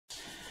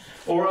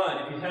All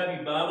right, if you have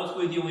your Bibles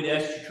with you, we'd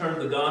ask you to turn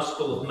to the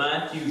Gospel of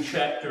Matthew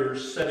chapter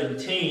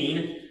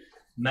 17.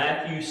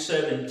 Matthew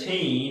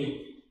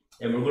 17,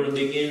 and we're going to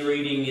begin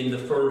reading in the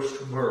first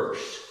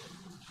verse.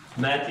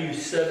 Matthew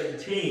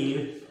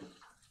 17,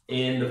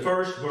 in the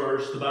first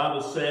verse, the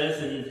Bible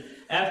says, "And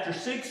after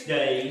 6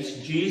 days,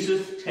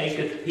 Jesus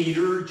taketh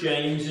Peter,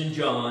 James, and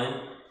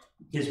John,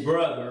 his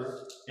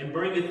brother, and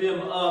bringeth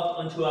them up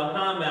unto a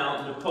high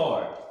mountain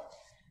apart,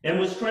 and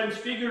was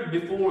transfigured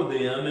before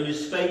them, and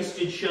his face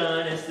did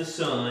shine as the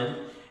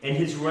sun, and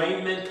his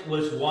raiment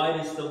was white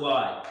as the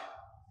light.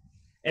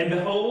 And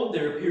behold,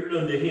 there appeared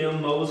unto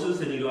him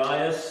Moses and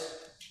Elias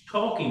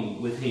talking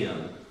with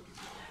him.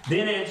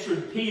 Then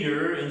answered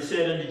Peter and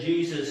said unto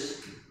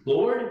Jesus,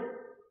 Lord,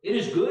 it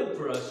is good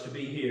for us to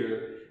be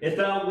here. If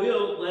thou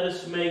wilt, let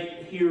us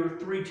make here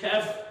three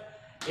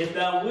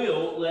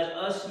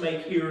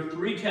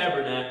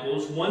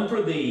tabernacles, one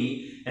for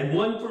thee, and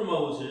one for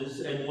Moses,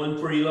 and one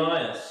for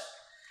Elias.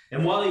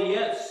 And while he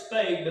yet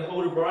spake,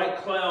 behold, a bright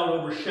cloud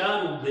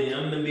overshadowed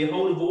them, and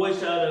behold, a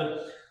voice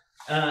out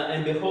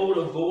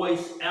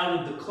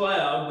of the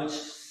cloud, which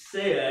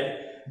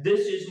said,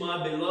 This is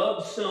my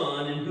beloved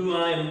Son, in whom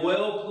I am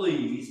well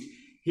pleased.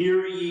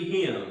 Hear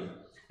ye him.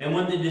 And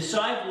when the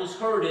disciples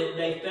heard it,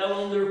 they fell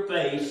on their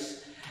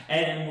face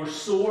and were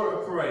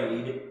sore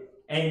afraid.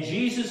 And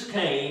Jesus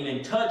came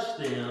and touched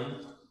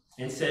them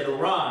and said,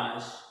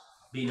 Arise,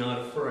 be not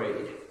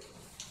afraid."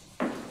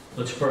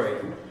 Let's pray.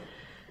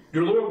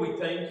 Dear Lord, we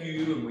thank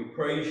you and we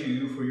praise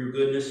you for your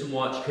goodness and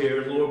watch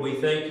care. Lord, we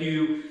thank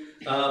you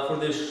for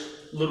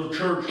this little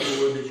church,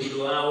 Lord, that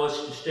you allow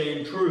us to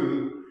stand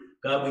true.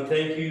 God, we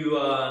thank you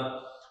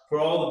for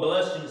all the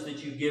blessings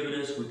that you've given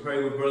us. We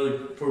pray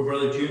for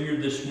Brother Junior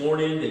this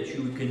morning, that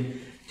you would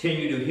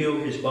continue to heal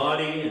his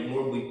body. And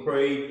Lord, we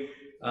pray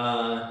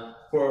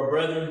for our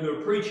brethren who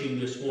are preaching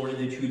this morning,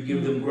 that you would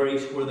give them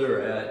grace where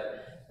they're at.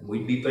 And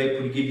we'd be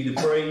faithful to give you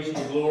the praise and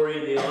the glory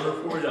and the honor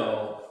for it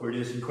all. For it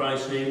is in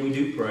Christ's name we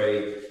do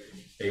pray.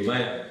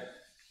 Amen.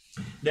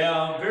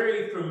 Now,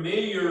 very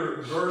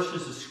familiar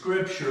verses of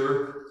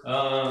Scripture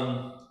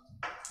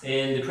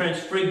and the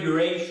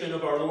transfiguration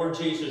of our Lord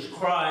Jesus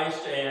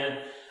Christ. And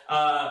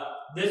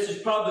this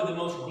is probably the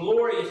most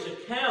glorious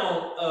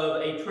account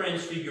of a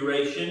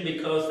transfiguration,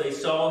 because they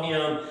saw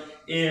him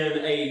in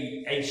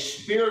a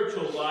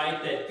spiritual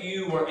light that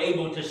few were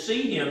able to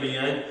see him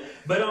in.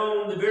 But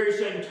on the very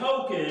same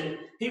token,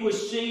 he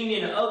was seen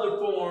in other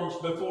forms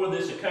before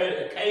this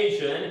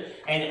occasion,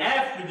 and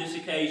after this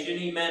occasion,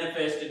 he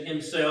manifested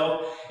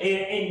himself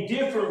in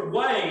different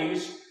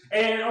ways.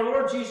 And our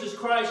Lord Jesus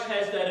Christ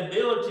has that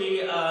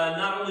ability,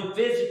 not only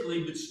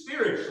physically, but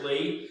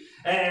spiritually.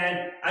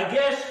 And I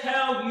guess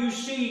how you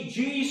see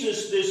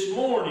Jesus this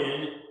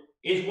morning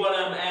is what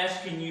I'm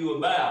asking you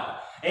about.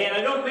 And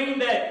I don't mean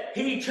that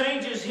he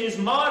changes his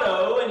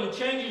motto and he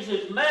changes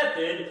his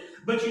method,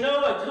 but you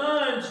know, at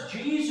times,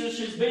 Jesus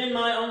has been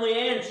my only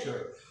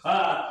answer.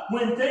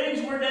 When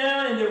things were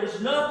down and there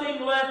was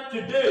nothing left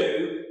to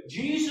do,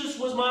 Jesus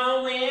was my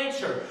only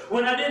answer.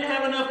 When I didn't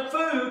have enough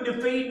food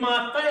to feed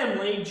my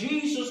family,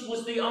 Jesus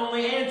was the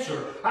only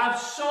answer. I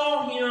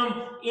saw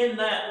him in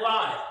that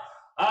light.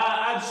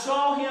 I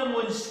saw him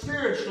when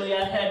spiritually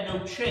I had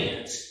no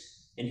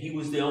chance, and he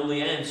was the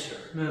only answer.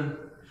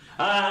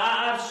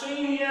 I've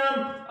seen him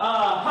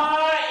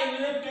high and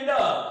lifted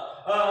up.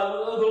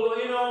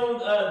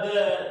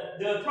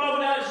 The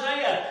prophet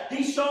Isaiah,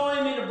 he saw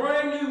him in a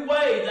brand new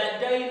way that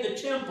day in the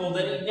temple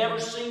that he'd never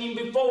seen him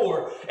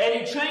before. And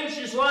he changed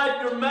his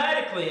life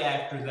dramatically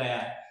after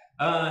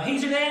that.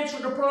 He's an answer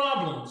to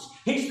problems.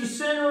 He's the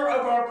center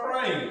of our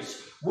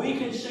praise. We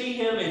can see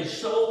him in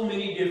so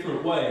many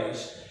different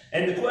ways.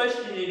 And the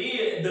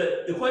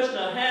question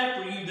I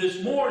have for you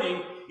this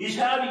morning is,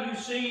 how do you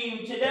see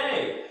him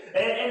today?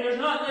 And there's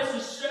not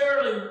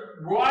necessarily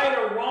right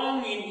or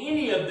wrong in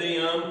any of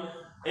them,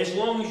 as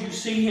long as you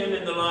see him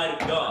in the light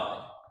of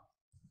God,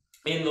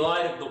 in the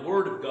light of the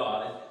Word of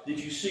God, that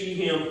you see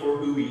him for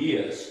who he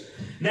is.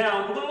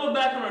 Now, we're going to look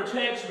back on our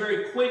text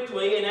very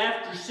quickly, and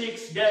after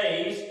 6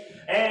 days,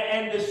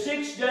 and the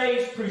 6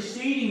 days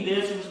preceding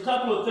this, there was a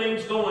couple of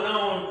things going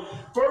on.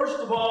 First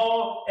of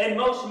all, and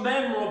most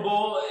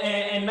memorable,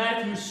 in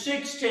Matthew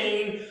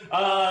 16,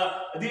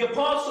 the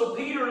Apostle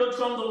Peter looks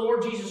on the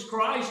Lord Jesus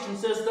Christ and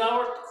says, Thou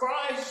art the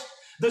Christ,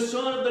 the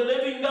Son of the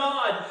living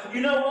God.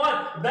 You know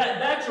what?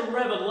 That's a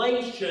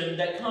revelation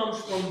that comes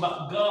from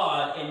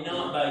God and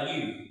not by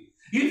you.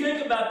 You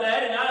think about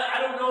that, and I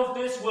don't know if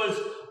this was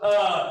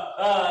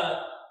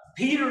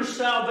Peter's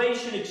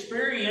salvation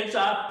experience.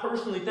 I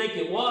personally think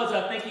it was.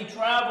 I think he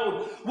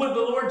traveled with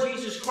the Lord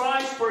Jesus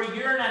Christ for 1.5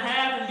 years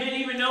and didn't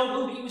even know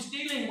who he was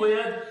dealing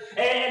with.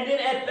 And then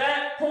at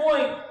that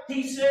point,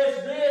 he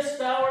says this,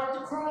 Thou art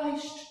the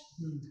Christ.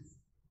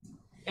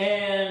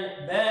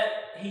 And that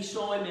he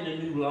saw him in a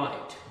new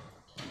light.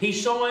 He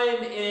saw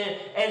him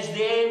as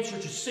the answer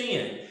to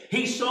sin.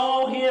 He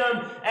saw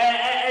him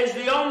as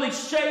the only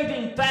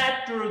saving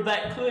factor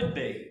that could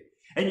be.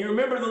 And you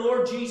remember the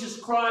Lord Jesus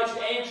Christ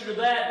answered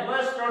to that,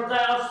 Blessed art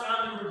thou,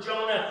 Simon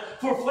Barjona,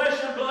 for flesh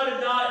and blood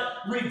have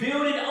not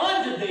revealed it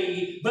unto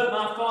thee, but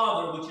my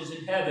Father which is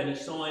in heaven. He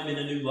saw him in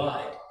a new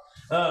light.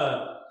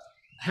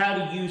 How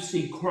do you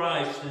see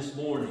Christ this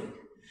morning?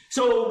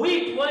 So a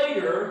week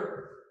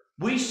later,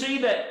 we see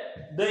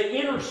that the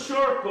inner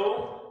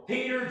circle,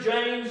 Peter,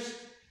 James,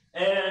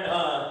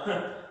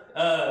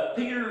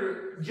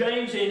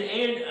 James,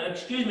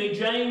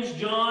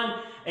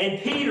 John, and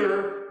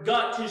Peter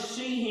got to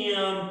see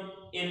him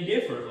in a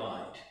different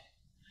light.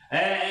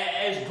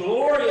 As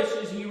glorious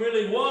as he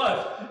really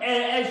was,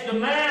 as the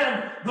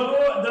man,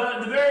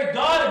 the very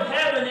God of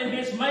heaven in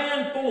his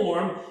man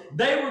form,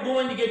 they were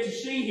going to get to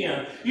see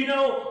him. You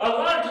know, a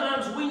lot of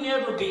times we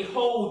never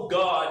behold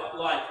God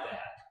like that.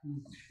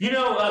 You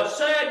know,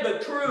 sad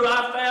but true,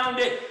 I found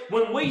it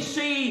when we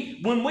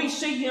see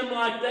him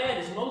like that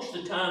is most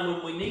of the time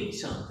when we need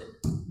something.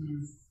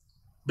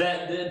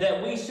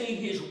 That we see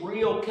his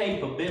real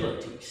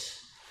capabilities.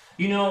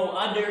 You know,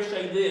 I dare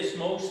say this,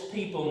 most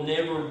people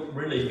never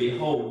really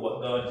behold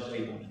what God is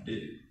able to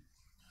do.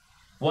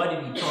 Why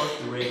did he part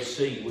the Red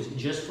Sea? Was it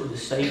just for the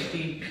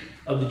safety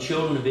of the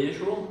children of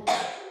Israel?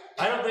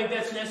 I don't think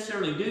that's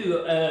necessarily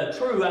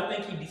true. I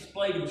think he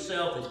displayed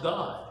himself as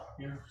God.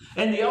 Yeah.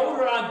 And the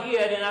older I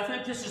get, and I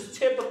think this is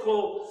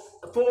typical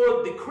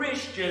for the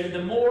Christian,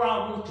 the more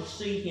I want to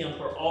see him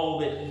for all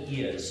that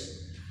he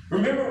is.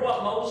 Remember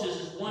what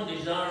Moses' one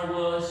desire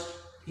was?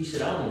 He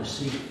said, I want to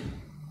see him.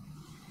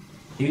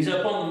 He was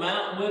up on the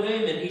mountain with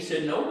him, and he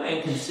said, no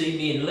man can see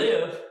me and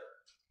live.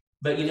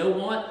 But you know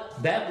what?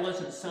 That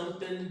wasn't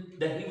something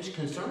that he was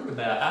concerned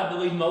about. I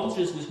believe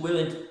Moses was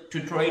willing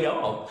to trade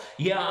off.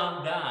 Yeah,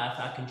 I'll die if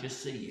I can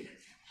just see you.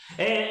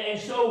 And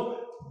so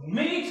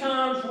many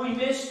times we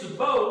miss the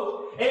boat.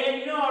 And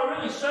you know, I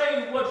really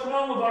say what's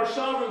wrong with our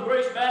Sovereign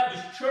Grace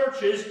Baptist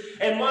churches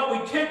and why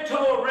we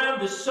tiptoe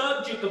around the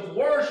subject of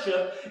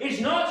worship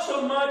is not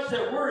so much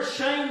that we're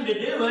ashamed to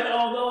do it,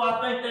 although I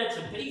think that's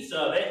a piece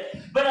of it.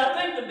 But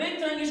I think the big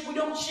thing is we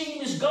don't see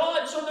him as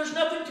God, so there's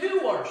nothing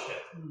to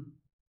worship.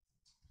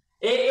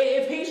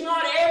 If he's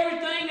not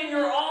everything and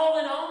you're all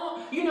in all,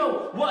 you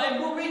know, well,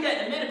 and we'll read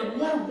that in a minute, but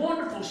what a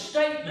wonderful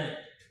statement.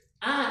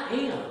 I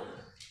am.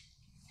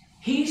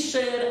 He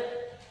said,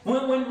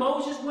 when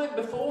Moses went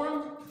before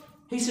him,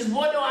 he said,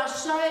 what do I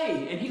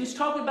say? And he was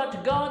talking about to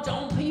God's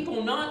own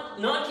people, not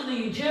to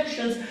the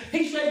Egyptians.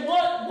 He said,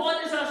 what do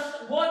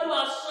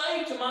I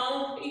say to my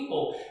own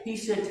people? He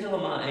said, tell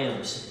them I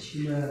am, says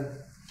you. Yeah.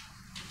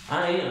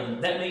 I am.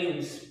 That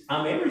means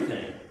I'm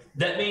everything.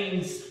 That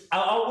means I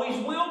always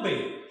will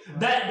be.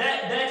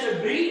 That's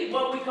a being,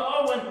 what we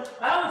call, when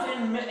I was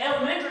in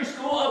elementary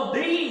school, a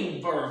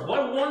being verb.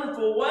 What a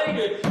wonderful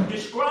way to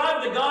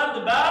describe the God of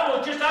the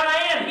Bible. Just I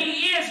am. He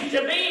is. He's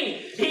a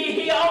being.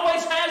 He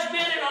always has been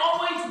and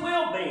always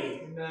will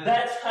be. Amen.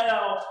 That's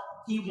how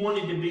he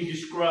wanted to be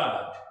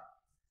described.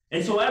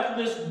 And so after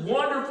this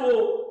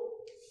wonderful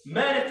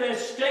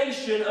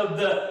manifestation of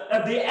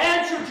the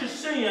answer to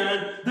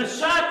sin, the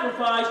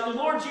sacrifice, the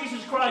Lord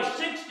Jesus Christ,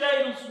 6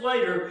 days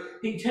later,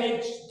 he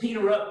takes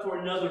Peter up for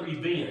another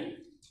event.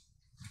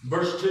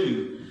 Verse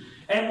 2,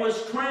 and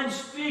was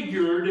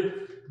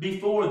transfigured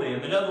before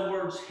them. In other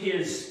words,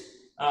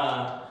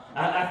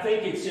 I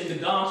think it's in the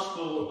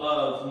Gospel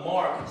of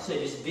Mark, it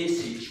said his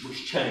visage was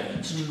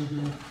changed.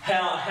 Mm-hmm.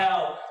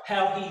 How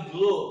he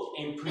looked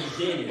and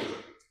presented.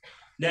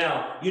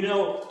 Now, you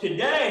know,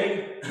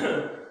 today,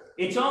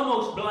 it's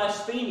almost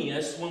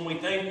blasphemous when we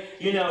think,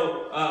 you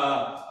know,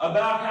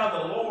 about how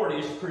the Lord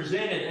is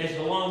presented as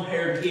the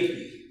long-haired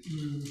hippie.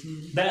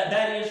 Mm-hmm.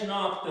 That is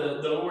not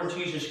the Lord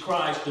Jesus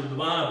Christ of the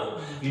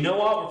Bible. You know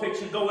what? We're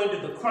fixing to go into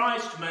the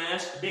Christ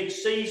Mass, big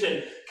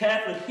season,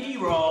 Catholic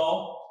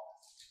hero.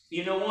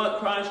 You know what?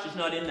 Christ is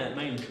not in that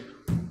manger.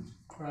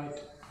 Right.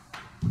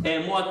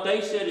 And what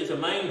they said is a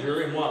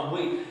manger, and what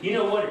you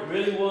know what it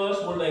really was,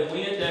 where they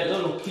went, that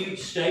little cute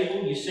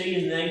stable you see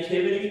in the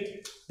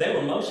Nativity? They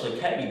were mostly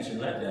caves in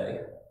that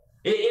day.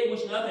 It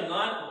was nothing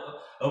like,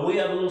 we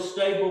have a little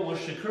stable where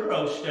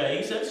Shakuro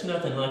stays. That's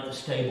nothing like the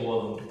stable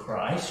of them to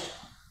Christ.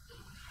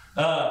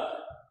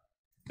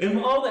 And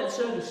all that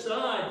set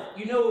aside,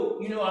 you know,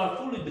 I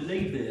fully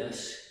believe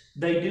this.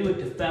 They do it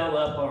to foul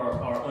up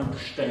our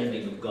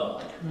understanding of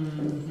God.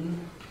 Mm-hmm.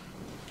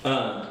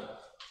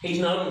 He's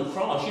not on the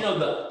cross. You know,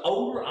 the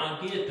older I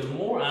get, the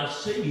more I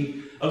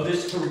see of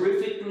this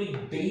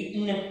horrifically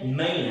beaten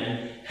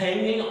man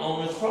hanging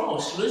on the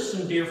cross.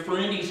 Listen, dear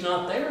friend, he's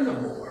not there no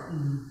more.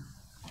 Mm-hmm.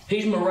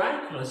 He's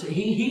miraculous.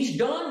 He's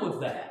done with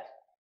that.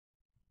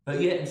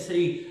 But yet,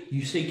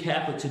 you see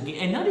Catholics again,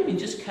 and not even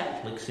just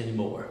Catholics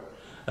anymore.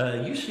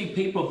 You see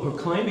people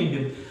proclaiming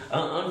to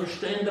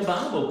understand the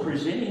Bible,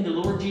 presenting the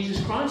Lord Jesus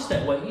Christ Christ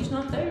that way. He's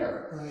not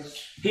there. Right.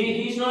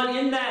 He's not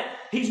in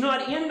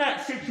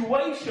that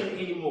situation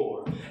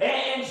anymore.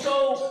 And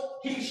so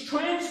he's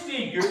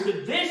transfigured.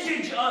 The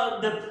visage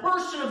of the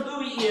person of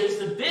who he is,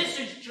 the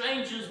visage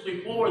changes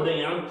before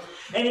them.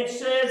 And it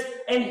says,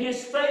 and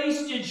his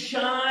face did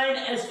shine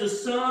as the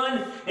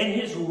sun, and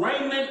his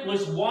raiment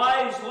was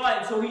white as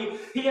light. So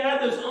he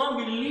had this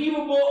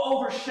unbelievable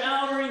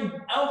overshadowing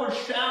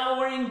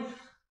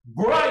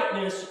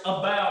brightness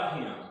about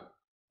him.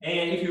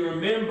 And if you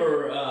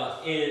remember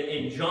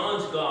in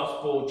John's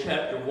Gospel,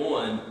 chapter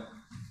 1,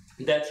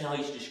 that's how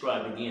he's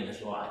described again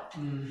as light.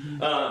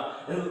 Mm-hmm.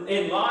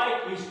 And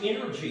light is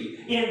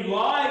energy. In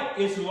light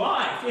is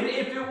life.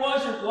 If it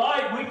wasn't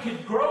light, we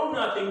could grow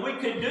nothing. We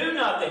could do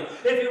nothing.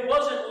 If it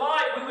wasn't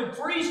light, we would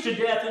freeze to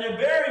death in a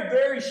very,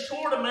 very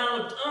short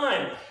amount of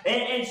time.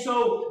 And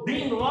so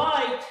being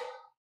light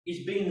is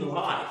being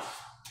life.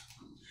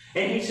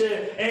 And he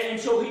said, and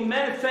so he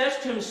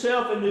manifests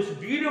himself in this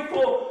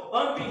beautiful,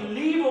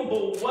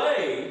 unbelievable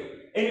way.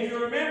 And if you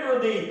remember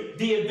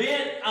the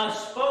event I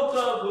spoke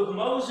of with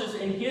Moses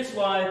in his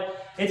life,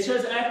 it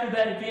says after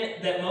that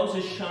event that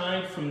Moses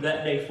shined from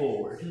that day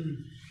forward.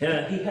 He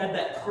had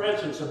that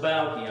presence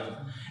about him.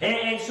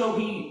 And so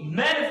he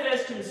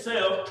manifests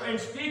himself,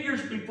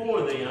 transfigures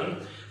before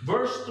them.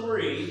 Verse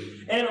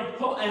 3, and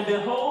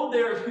behold,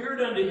 there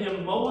appeared unto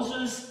him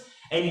Moses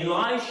and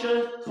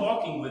Elisha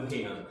talking with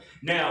him.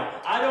 Now,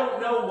 I don't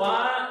know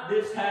why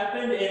this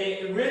happened, and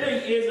it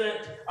really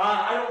isn't,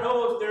 I don't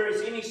know if there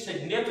is any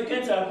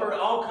significance. I've heard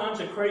all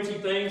kinds of crazy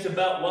things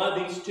about why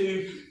these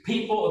two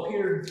people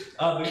appeared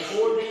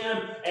before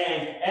them,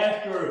 and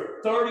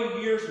after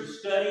 30 years of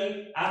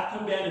study, I've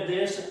come down to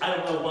this. I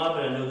don't know why,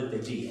 but I know that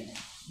they did.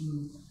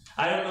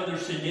 I don't know their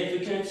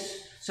significance.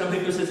 Some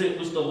people says it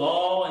was the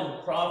law and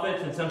the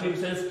prophets, and some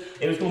people says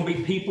it was going to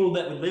be people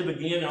that would live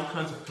again, all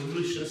kinds of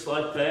foolishness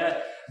like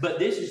that. But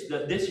this is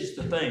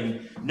the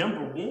thing.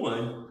 Number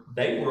one,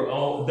 they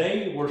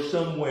were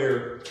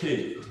somewhere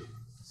too.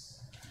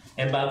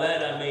 And by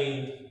that I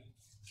mean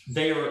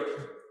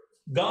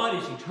God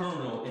is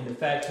eternal in the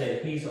fact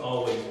that he's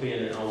always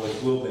been and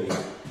always will be.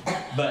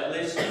 But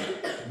listen,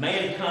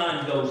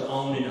 mankind goes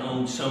on and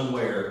on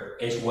somewhere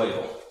as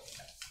well.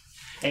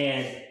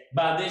 And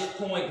by this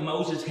point,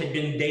 Moses had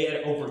been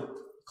dead over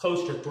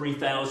close to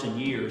 3,000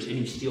 years, and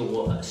he still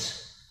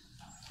was.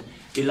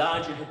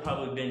 Elijah had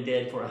probably been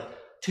dead for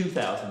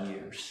 2,000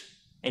 years,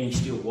 and he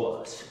still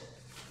was.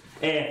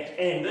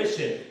 And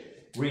listen,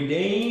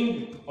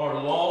 redeemed or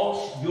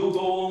lost, you'll go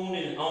on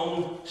and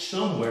on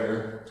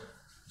somewhere,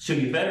 so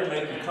you better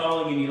make your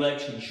calling and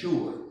election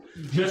sure.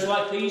 Just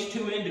like these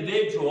two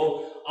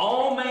individuals,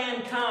 all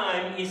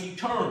mankind is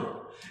eternal.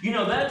 You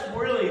know, that's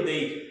really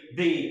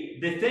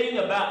the thing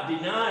about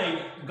denying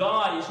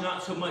God is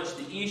not so much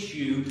the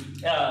issue.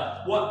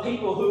 What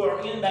people who are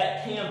in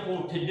that camp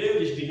want to do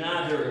is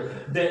deny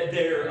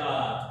their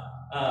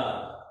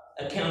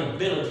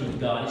accountability to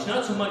God. It's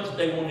not so much that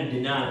they want to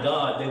deny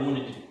God, they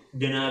want to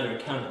deny their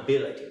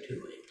accountability to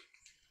Him.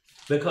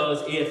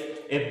 Because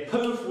if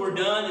poof, we're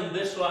done and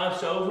this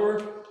life's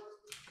over,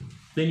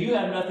 then you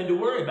have nothing to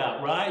worry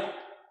about, right?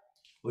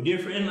 Well, dear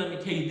friend, let me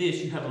tell you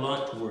this, you have a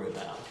lot to worry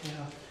about.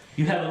 Yeah.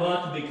 You have a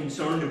lot to be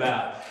concerned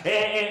about.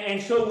 And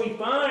so we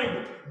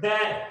find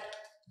that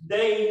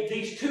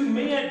these two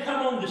men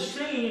come on the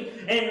scene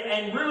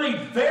and really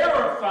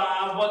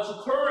verify what's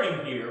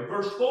occurring here.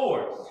 Verse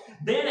 4.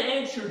 Then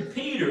answered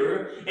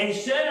Peter and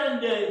said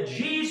unto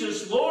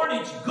Jesus, Lord,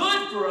 it's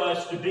good for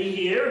us to be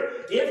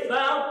here. If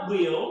thou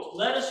wilt,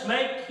 let us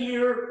make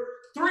here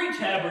 3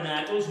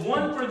 tabernacles,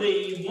 one for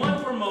thee,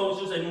 one for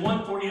Moses, and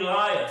one for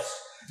Elias.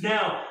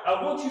 Now,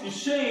 I want you to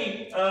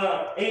see,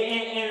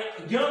 and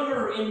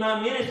younger in my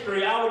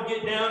ministry, I would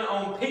get down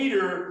on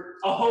Peter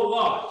a whole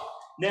lot.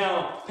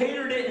 Now,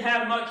 Peter didn't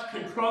have much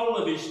control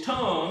of his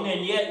tongue,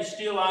 and yet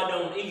still I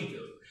don't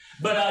either.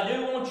 But I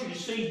do want you to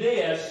see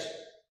this.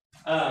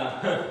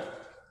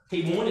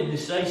 He wanted to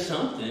say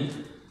something.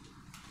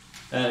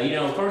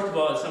 First of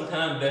all,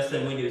 sometimes the best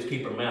thing we do is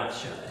keep our mouth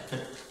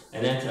shut.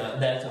 And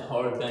that's a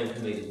hard thing for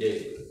me to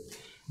do.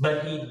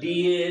 But he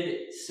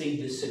did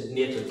see the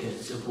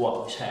significance of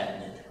what was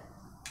happening.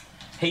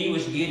 He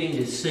was getting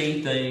to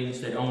see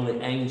things that only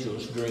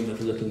angels dream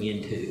of looking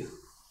into.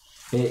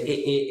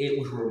 It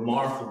was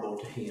remarkable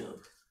to him.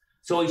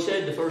 So he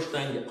said the first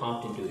thing that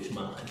popped into his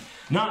mind.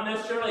 Not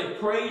necessarily a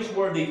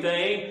praiseworthy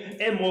thing,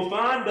 and we'll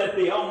find that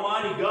the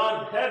Almighty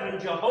God of heaven,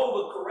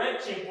 Jehovah,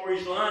 corrects him for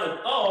his line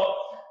of thought,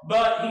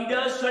 but he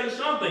does say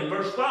something.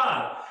 Verse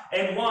 5.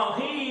 And while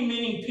he,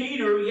 meaning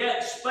Peter,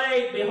 yet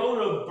spake, behold,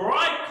 a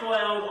bright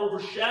cloud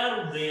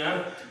overshadowed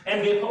them,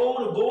 and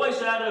behold, a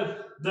voice out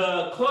of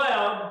the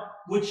cloud,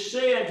 which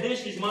said,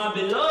 This is my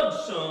beloved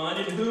Son,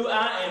 in whom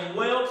I am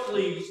well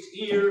pleased,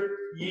 hear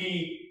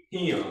ye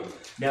him.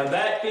 Now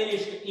that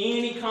finished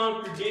any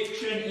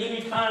contradiction,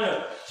 any kind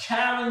of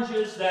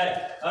challenges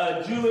that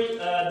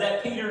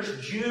that Peter's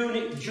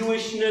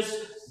Jewishness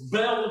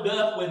bellowed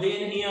up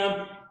within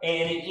him,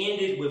 and it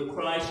ended with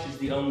Christ as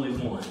the only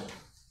one.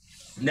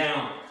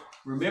 Now,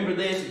 Remember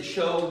this, it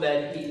showed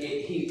that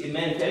he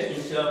manifested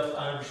himself, if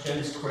I understand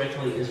this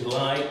correctly, as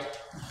light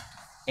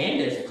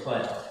and as a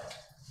cloud.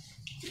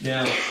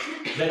 Now,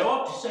 that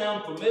ought to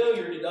sound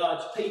familiar to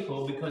God's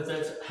people because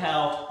that's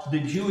how the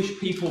Jewish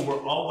people were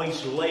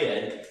always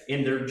led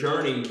in their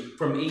journey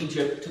from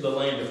Egypt to the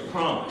land of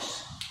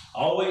promise.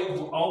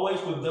 Always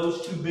with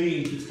those two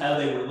beings is how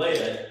they were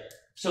led.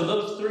 So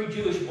those three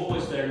Jewish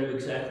boys there knew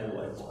exactly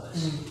what it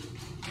was.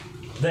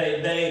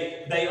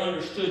 They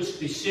understood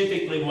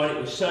specifically what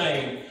it was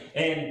saying,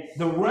 and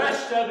the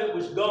rest of it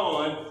was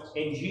gone,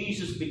 and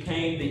Jesus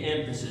became the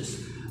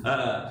emphasis.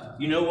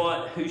 You know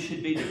what? Who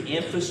should be the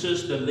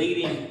emphasis, the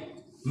leading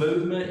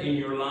movement in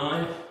your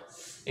life?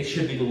 It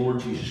should be the Lord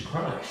Jesus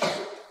Christ.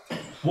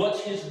 What's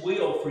His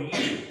will for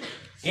you?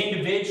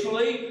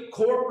 Individually,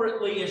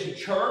 corporately, as a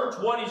church,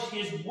 what is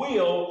His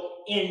will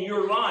in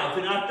your life?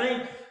 And I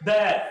think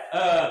that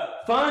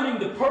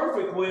finding the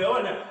perfect will,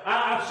 and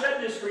I've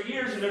said this for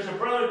years, and there's a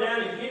brother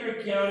down in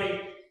Henry County,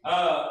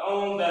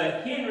 on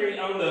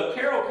the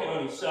Carroll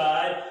County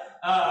side.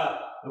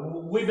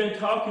 We've been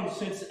talking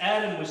since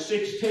Adam was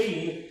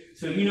 16,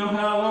 so you know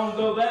how long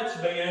ago that's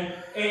been.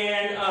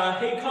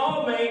 And he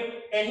called me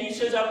and he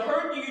says, I've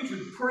heard you to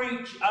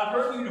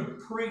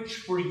preach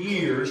for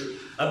years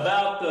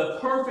about the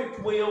perfect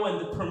will and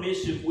the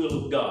permissive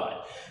will of God.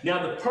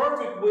 Now, the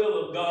perfect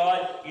will of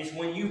God is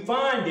when you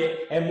find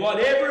it, and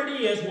whatever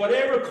it is,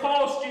 whatever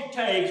cost it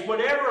takes,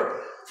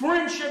 whatever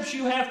friendships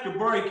you have to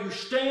break, you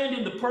stand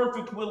in the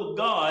perfect will of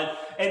God,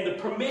 and the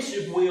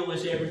permissive will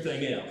is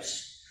everything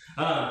else.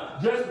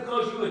 Just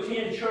because you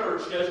attend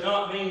church does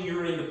not mean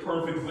you're in the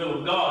perfect will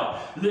of God.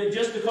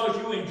 Just because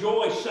you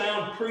enjoy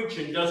sound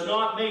preaching does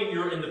not mean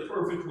you're in the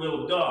perfect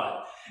will of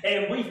God.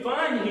 And we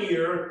find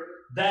here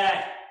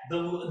that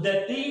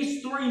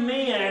these three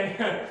men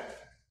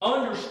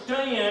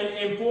understand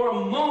and for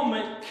a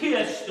moment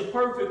kiss the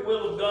perfect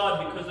will of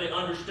God because they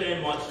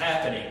understand what's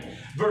happening.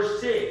 Verse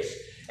 6,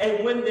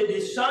 and when the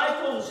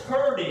disciples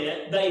heard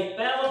it, they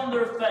fell on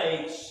their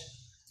face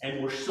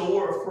and were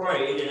sore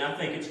afraid, and I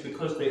think it's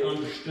because they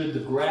understood the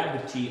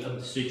gravity of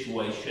the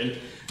situation.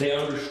 They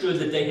understood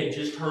that they had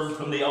just heard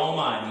from the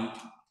Almighty.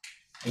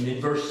 And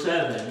in verse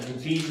 7, and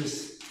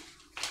Jesus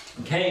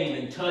came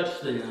and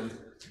touched them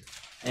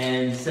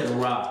and said,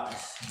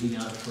 arise, be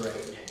not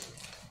afraid.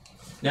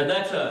 Now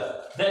that's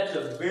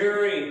a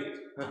very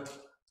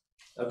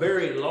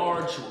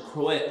large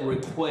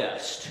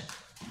request.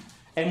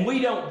 And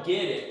we don't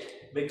get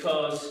it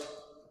because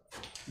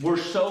we're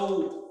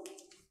so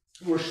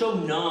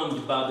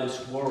numbed by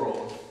this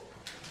world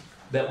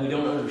that we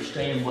don't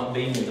understand what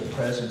being in the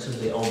presence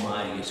of the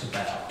Almighty is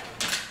about.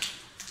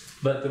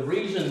 But the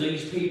reason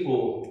these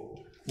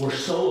people were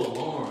so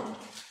alarmed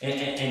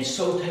and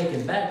so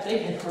taken back, they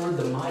had heard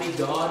the mighty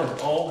God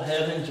of all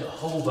heaven,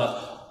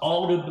 Jehovah,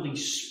 audibly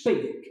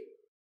speak.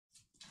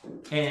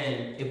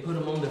 And it put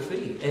them on their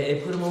feet.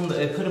 It put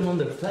them on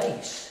their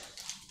face.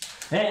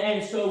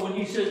 And so when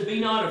he says,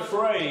 be not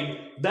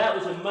afraid, that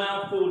was a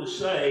mouthful to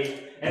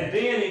say. And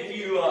then if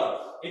you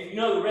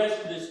know the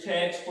rest of this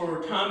text,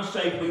 for time's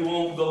sake, we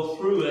won't go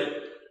through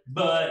it.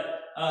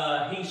 But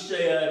he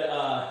said,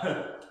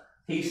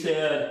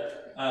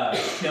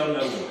 tell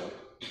no one.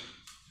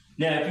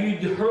 Now, if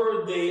you'd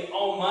heard the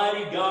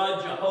Almighty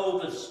God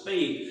Jehovah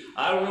speak,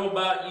 I don't know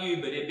about you,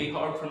 but it'd be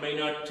hard for me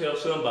not to tell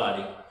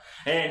somebody.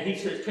 And he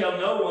says, tell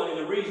no one, and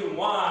the reason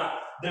why,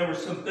 there were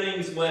some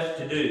things left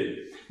to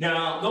do.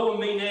 Now, go with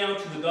me now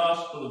to the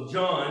Gospel of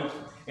John,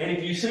 and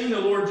if you've seen the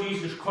Lord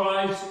Jesus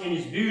Christ in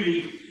His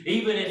beauty,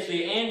 even as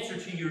the answer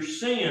to your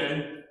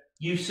sin,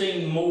 you've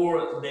seen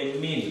more than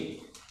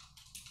many.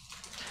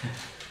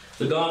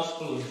 The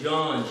Gospel of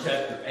John,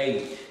 chapter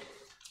 8.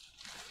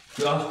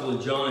 Gospel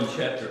of John,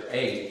 chapter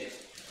 8.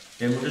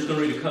 And we're just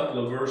going to read a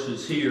couple of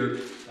verses here,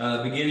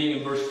 beginning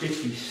in verse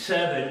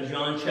 57,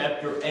 John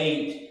chapter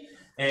 8,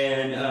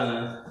 and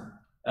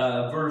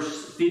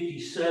verse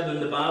 57,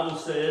 the Bible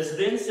says,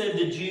 then said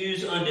the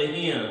Jews unto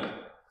him,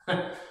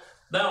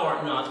 thou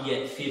art not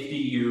yet 50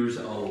 years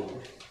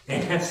old,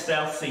 and hast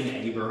thou seen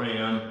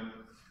Abraham?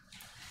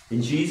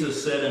 And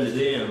Jesus said unto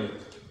them,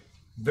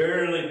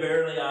 verily,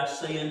 verily, I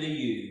say unto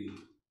you,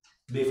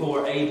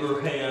 before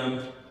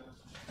Abraham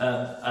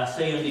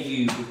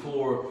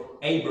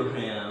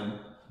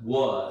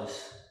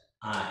was,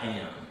 I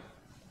am.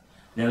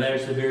 Now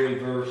there's the very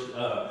verse,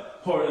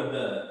 part of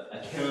the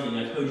accounting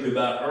I told you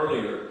about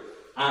earlier.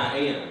 I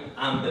am.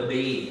 I'm the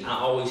being. I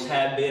always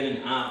have been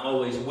and I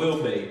always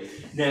will be.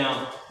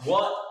 Now,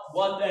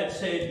 what that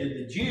said to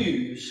the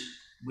Jews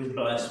was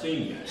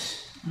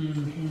blasphemous.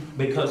 Mm-hmm.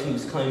 Because he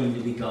was claiming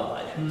to be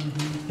God.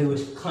 Mm-hmm. He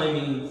was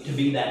claiming to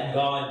be that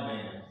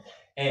God-man.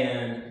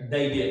 And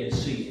they didn't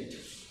see it.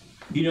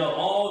 You know,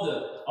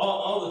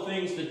 all the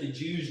things that the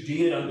Jews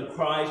did under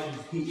Christ,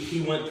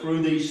 he went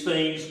through these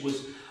things,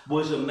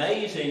 was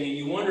amazing, and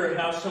you wonder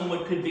how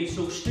someone could be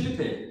so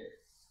stupid.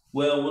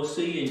 Well, we'll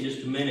see in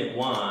just a minute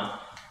why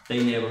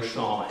they never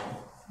saw him.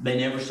 They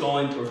never saw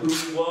him for who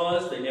he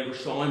was. They never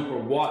saw him for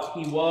what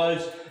he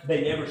was.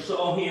 They never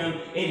saw him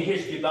in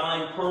his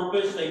divine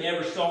purpose. They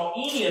never saw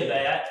any of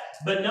that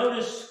But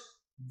notice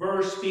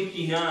verse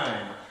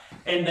 59.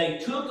 And they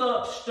took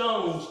up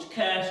stones to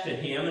cast at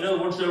him. In other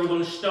words, they were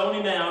going to stone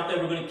him out. They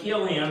were going to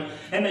kill him.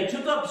 And they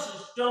took up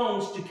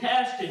stones to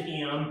cast at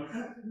him.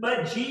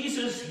 But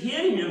Jesus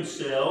hid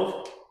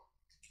himself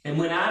and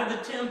went out of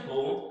the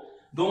temple,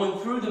 going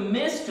through the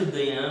midst of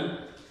them,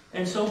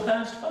 and so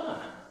passed by.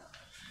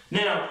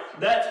 Now,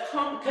 that's a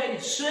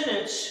complicated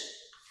sentence,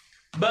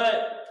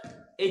 but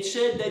it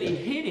said that he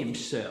hid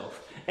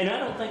himself. And I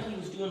don't think he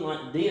was doing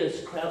like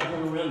this, crowd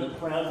going around the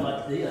crowd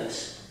like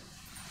this.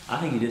 I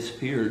think he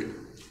disappeared.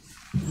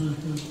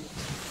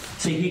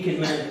 See, he can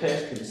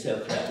manifest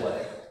himself that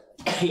way.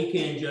 He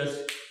can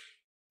just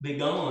be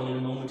gone in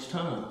a moment's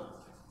time.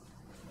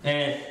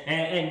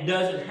 And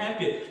doesn't have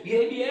to. Have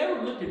you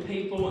ever looked at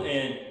people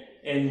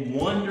and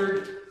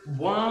wondered,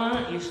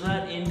 why is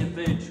that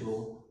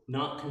individual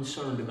not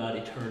concerned about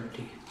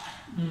eternity?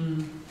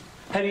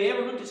 Have you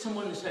ever looked at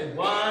someone and say,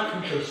 why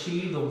can't they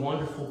see the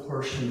wonderful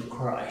person of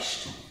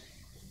Christ?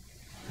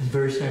 The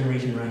very same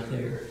reason right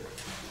there.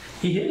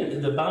 He hid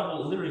it. The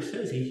Bible literally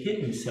says he hid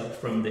himself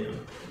from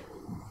them.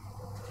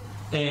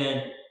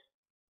 And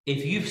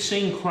if you've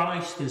seen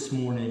Christ this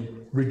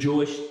morning,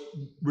 rejoice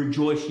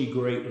ye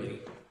greatly,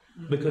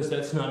 because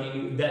that's not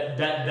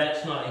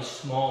that's not a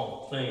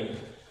small thing.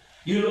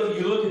 You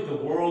look at the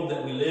world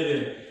that we live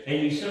in,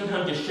 and you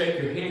sometimes just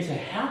shake your head and say,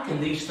 how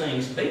can these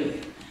things be?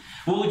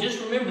 Well,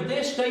 just remember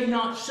this: they've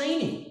not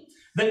seen him.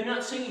 They've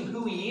not seen him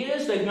who he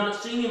is. They've not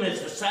seen him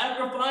as the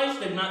sacrifice.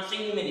 They've not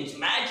seen him in his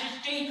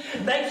majesty.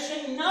 They've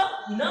seen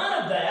none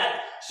of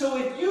that. So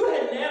if you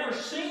had never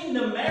seen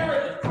the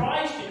merit of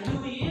Christ and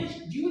who he is,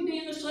 you would be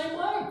in the same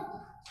way.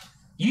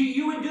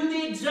 You would do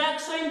the exact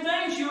same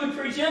things. You would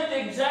present the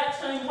exact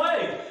same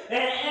way.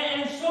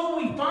 And so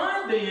we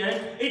find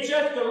then, it's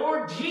at the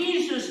Lord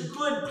Jesus'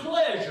 good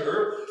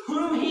pleasure,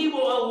 whom he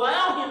will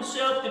allow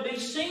himself to be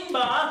seen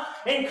by,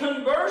 and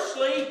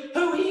conversely,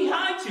 who he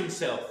hides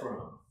himself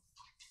from.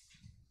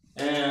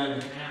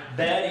 And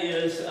that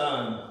is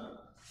an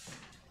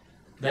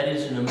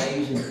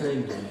amazing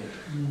thing to me.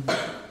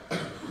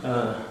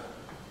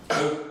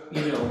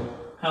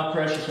 How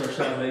precious our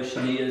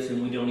salvation is,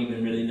 and we don't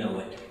even really know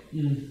it.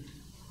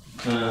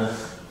 I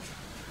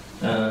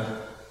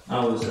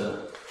was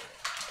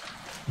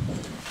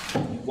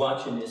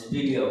watching this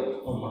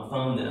video on my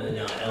phone the other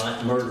night. I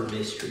like murder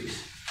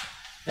mysteries.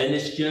 And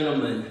this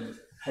gentleman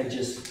had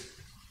just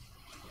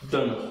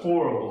done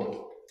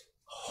horrible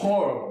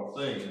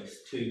things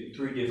to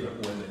 3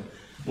 different women.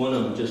 One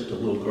of them just a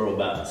little girl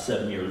about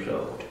 7 years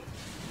old,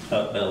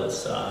 about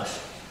Bella's size.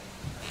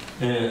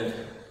 And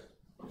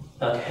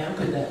like, how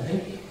could that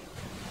be?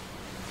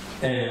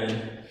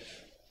 And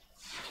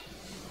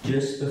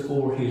just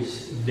before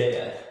his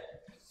death,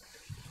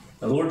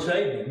 the Lord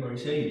saved him, or he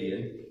said he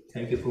did.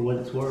 Take it for what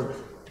it's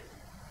worth.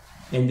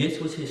 And this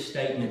was his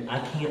statement: I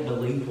can't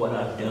believe what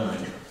I've done.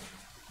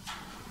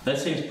 That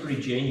seems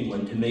pretty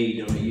genuine to me,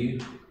 don't you?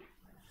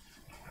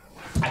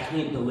 I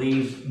can't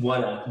believe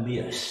what I've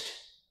missed.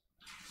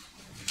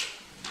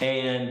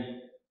 And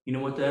you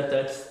know what?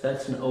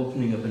 That's an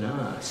opening of an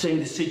eye. Seeing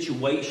the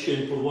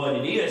situation for what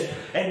it is.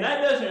 And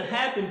that doesn't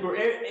happen for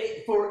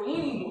everyone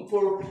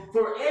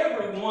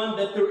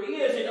that there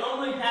is. It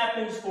only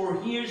happens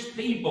for his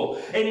people.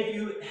 And if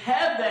you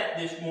have that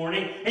this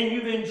morning, and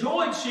you've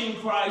enjoyed seeing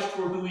Christ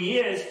for who he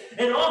is,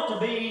 it ought to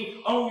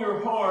be on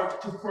your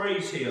heart to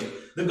praise him.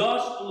 The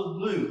Gospel of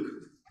Luke.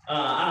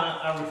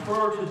 I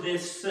refer to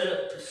this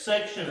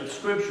section of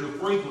Scripture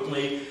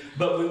frequently,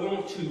 but we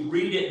want to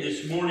read it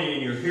this morning,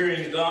 and you're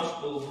hearing the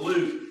Gospel of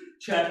Luke,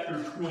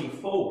 chapter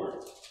 24.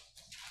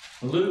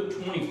 Luke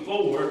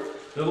 24,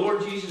 the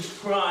Lord Jesus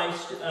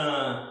Christ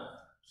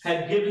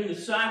had given the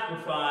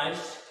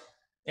sacrifice,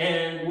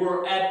 and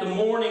we're at the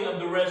morning of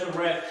the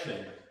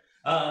resurrection.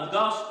 The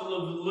Gospel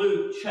of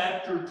Luke,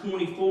 chapter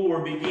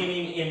 24,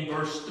 beginning in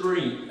verse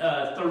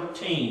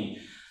 13.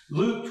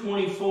 Luke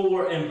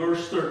 24 and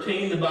verse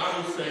 13, the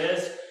Bible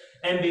says,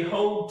 and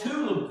behold,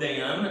 2 of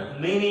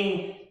them,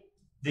 meaning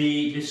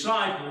the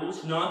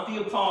disciples, not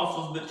the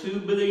apostles, but 2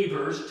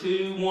 believers,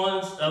 2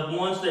 ones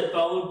that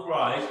followed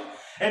Christ,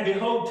 and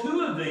behold,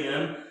 2 of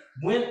them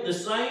went the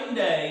same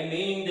day,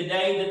 meaning the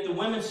day that the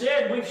women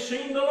said, we've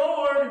seen the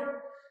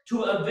Lord,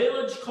 to a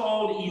village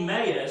called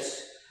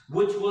Emmaus,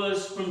 which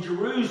was from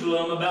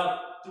Jerusalem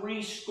about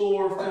 80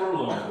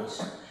 furlongs.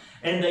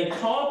 And they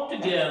talked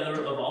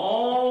together of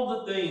all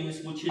the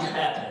things which had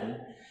happened.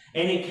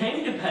 And it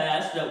came to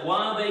pass that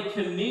while they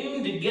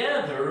communed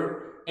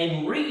together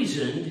and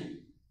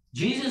reasoned,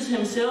 Jesus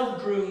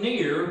himself drew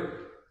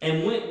near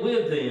and went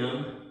with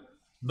them,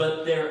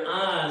 but their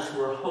eyes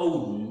were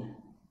holden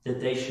that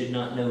they should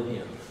not know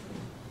him.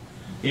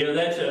 You know,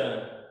 that's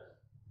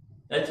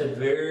a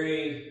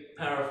very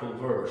powerful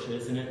verse,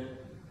 isn't it?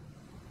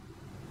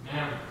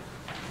 Yeah.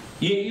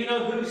 You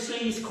know who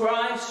sees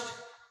Christ?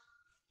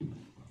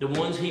 The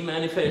ones he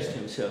manifests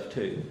himself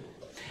to.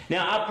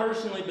 Now, I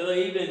personally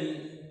believe,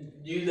 and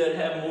you that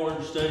have more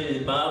understanding of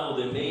the Bible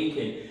than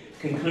me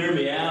can clear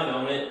me out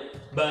on it,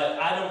 but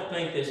I don't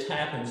think this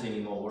happens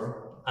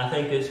anymore. I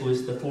think this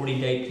was the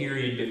 40-day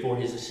period before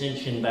his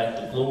ascension back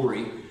to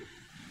glory.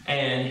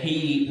 And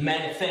he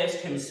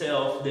manifests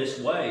himself this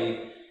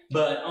way.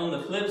 But on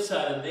the flip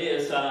side of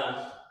this,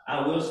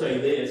 I will say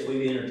this: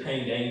 we've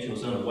entertained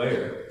angels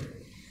unaware.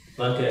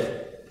 Like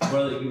that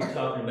brother you were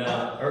talking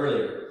about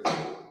earlier.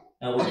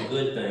 That was a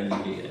good thing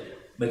you did,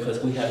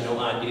 because we have no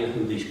idea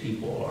who these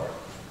people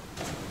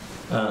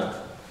are.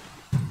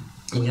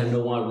 We have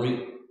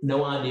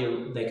no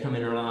idea they come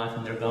in our life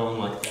and they're gone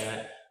like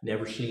that.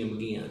 Never see them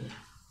again.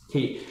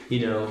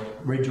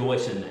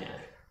 Rejoice in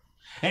that.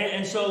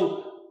 And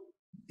so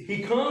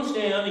he comes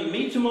down, he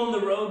meets them on the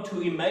road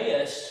to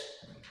Emmaus,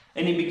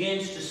 and he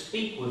begins to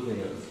speak with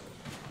them.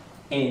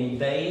 And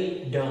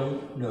they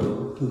don't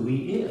know who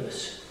he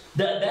is.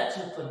 That's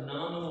a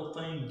phenomenal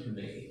thing to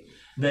me.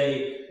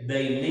 They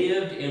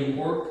lived and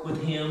worked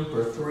with him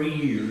for 3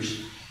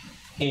 years,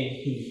 and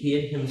he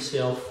hid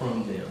himself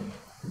from them.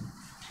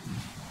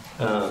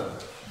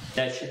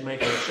 That should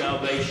make our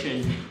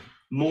salvation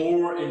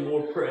more and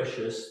more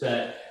precious,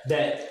 that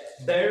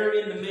there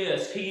in the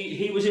midst,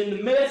 he was in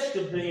the midst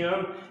of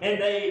them,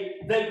 and they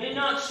did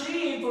not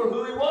see him for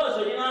who he was.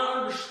 They did not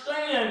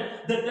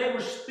understand that they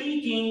were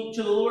speaking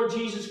to the Lord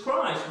Jesus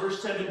Christ.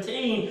 Verse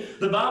 17,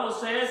 the Bible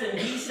says, and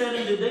he said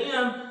unto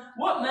them,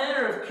 what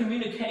manner of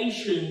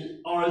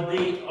communication are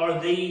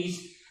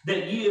these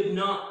that ye have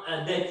not,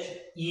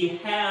 that ye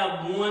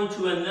have one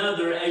to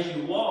another as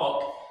you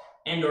walk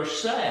and are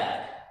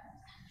sad?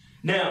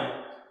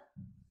 Now,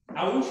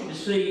 I want you to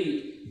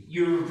see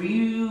your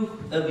view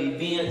of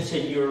events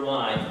in your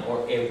life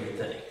are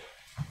everything.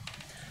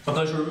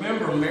 Because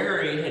remember,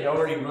 Mary had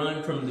already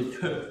run from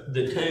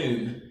the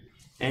tomb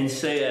and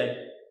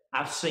said,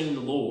 I've seen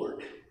the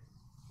Lord.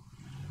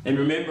 And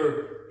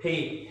remember,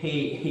 she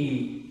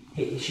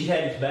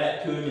had his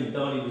back to him and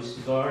thought he was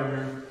the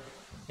gardener.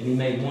 And he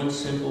made one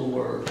simple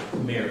word,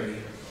 Mary.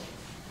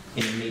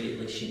 And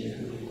immediately she knew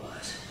who he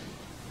was.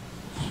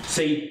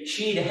 See,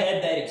 she'd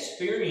had that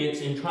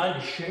experience and tried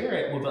to share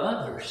it with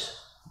others.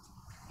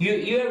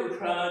 You ever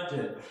tried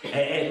to,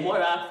 and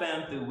what I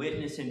found through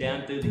witnessing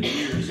down through the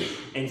years,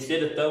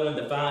 instead of throwing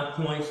the 5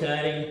 points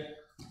at him,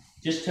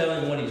 just tell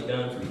him what he's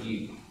done for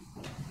you.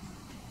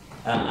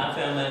 I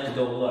found that to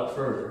go a lot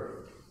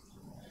further.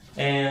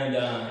 And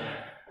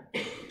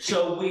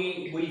so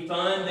we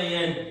find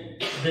then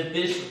that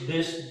this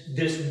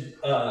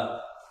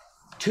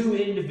 2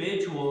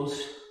 individuals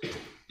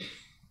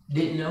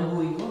didn't know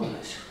who he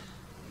was.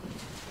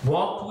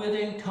 Walked with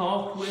him,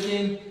 talked with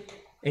him,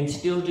 and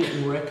still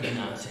didn't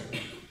recognize him.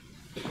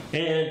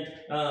 And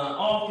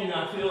often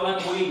I feel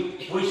like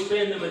we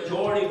spend the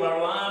majority of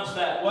our lives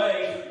that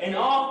way, and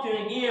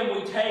often again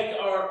we take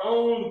our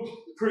own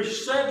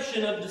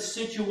perception of the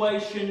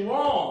situation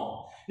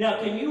wrong. Now,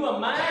 can you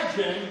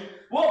imagine,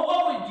 well,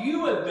 what would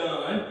you have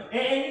done?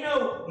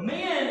 And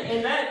men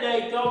in that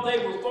day thought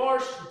they were far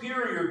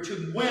superior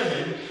to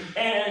women,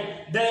 and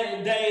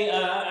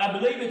I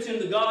believe it's in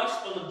the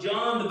Gospel of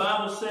John, the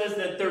Bible says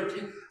that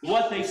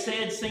what they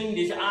said seemed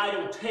as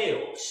idle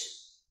tales.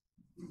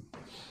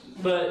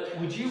 But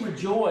would you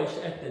rejoice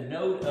at the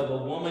note of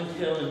a woman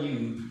telling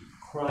you,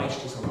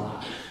 Christ is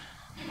alive?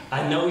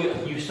 I know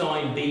you saw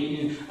him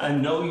beaten. I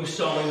know you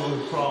saw him on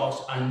the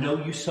cross. I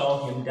know you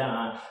saw him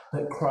die,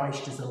 but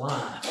Christ is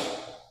alive.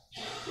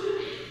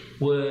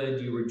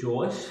 Would you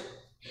rejoice?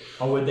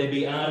 Or would they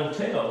be idle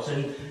tales?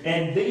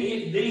 And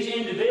these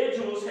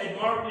individuals had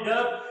marked it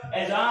up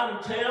as idle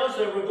tales.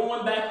 They were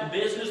going back to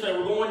business. They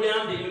were going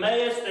down to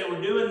Emmaus. They were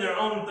doing their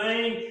own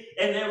thing.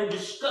 And they were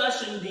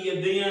discussing the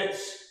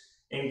events.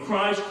 And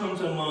Christ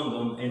comes among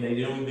them, and they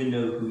don't even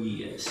know who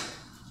he is.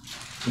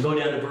 And go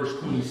down to verse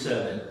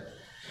 27.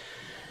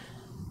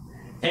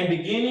 And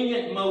beginning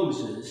at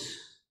Moses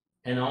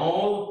and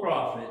all the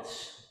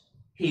prophets,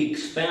 he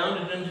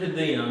expounded unto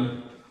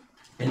them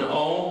in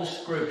all the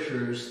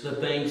scriptures the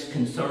things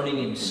concerning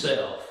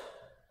himself.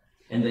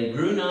 And they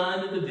drew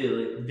nigh to the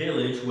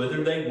village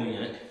whither they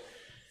went.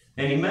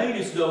 And he made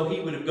as though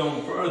he would have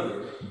gone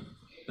further.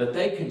 But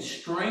they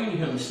constrained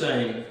him,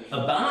 saying,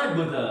 Abide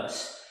with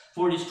us,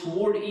 for it is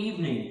toward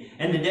evening,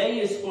 and the day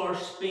is far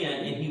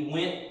spent. And he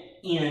went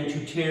in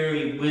to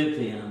tarry with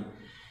them.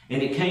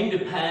 And it came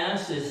to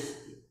pass,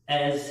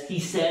 as he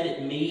sat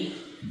at meat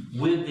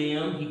with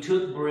them, he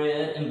took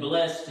bread and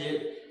blessed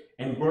it,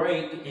 and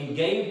brake and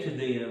gave to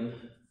them,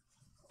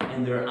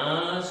 and their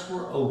eyes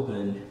were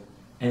opened,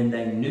 and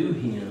they knew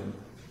him,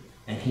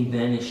 and he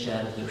vanished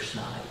out of their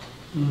sight.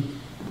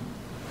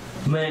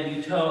 Man,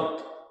 you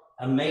talked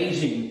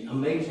amazing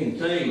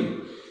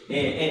thing,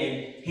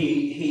 and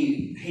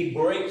he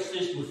breaks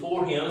this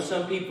before him.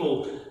 Some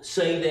people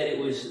say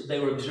that they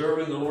were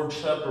observing the Lord's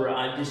Supper.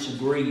 I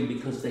disagree,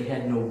 because they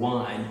had no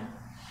wine,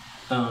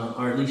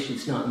 or at least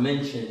it's not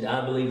mentioned.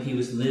 I believe he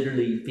was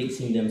literally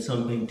fixing them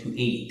something to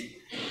eat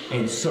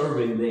and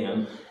serving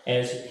them,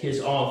 as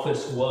his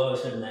office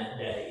was in that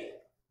day.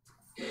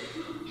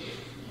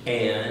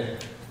 And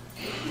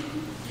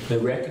they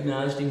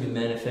recognized him and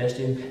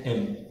manifested him,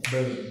 and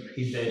boom,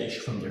 he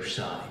vanished from their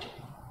sight.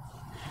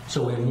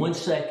 So in 1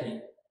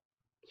 second,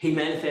 He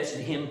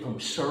manifested him from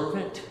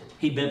servant.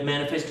 He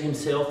manifested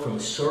himself from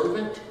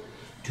servant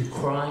to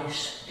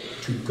Christ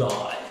to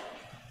God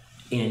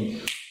in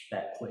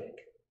that quick.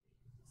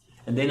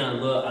 And then I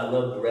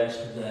love the rest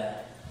of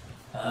that.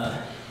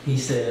 He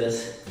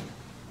says,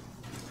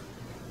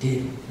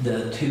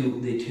 the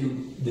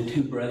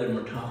two brethren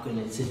were talking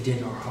and said,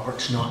 did our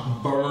hearts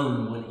not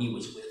burn when he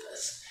was with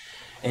us?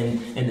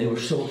 And they were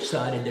so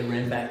excited they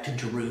ran back to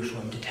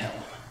Jerusalem to tell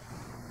him.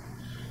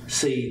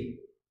 See,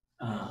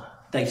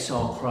 they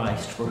saw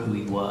Christ for who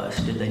he was,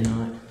 did they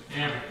not?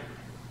 Yeah.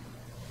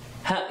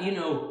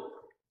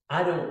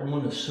 I don't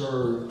want to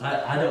serve,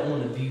 I don't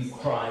want to view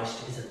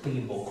Christ as a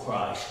feeble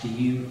Christ, do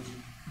you?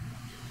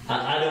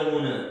 I don't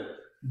want to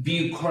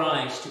view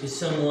Christ as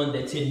someone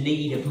that's in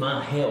need of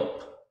my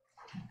help.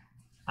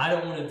 I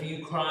don't want to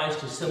view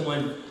Christ as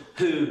someone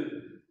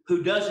who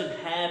doesn't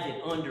have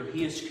it under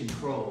his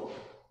control.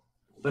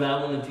 But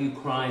I want to view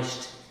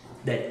Christ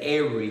that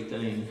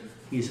everything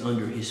is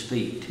under his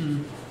feet.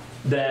 Mm.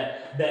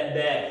 That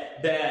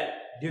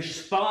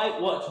despite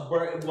what's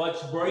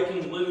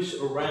breaking loose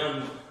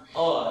around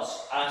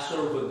us, I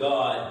serve a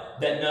God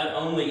that not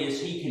only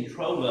is he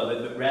control of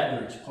it, but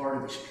rather it's part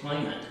of his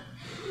plan.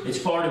 It's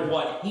part of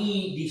what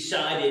he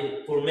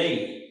decided for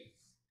me.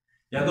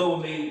 Now go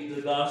with me to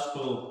the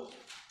Gospel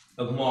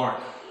of Mark,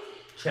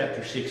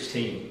 chapter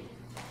 16.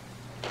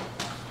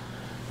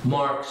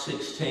 Mark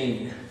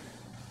 16.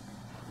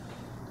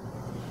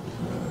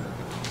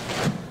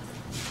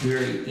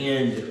 Very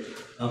end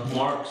of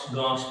Mark's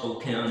Gospel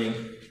counting.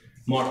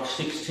 Mark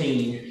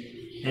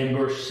 16 and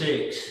verse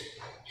 6.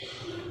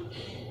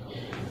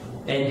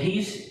 And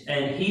he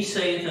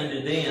saith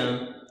unto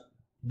them,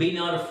 be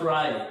not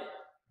affrighted.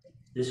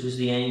 This was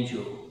the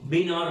angel.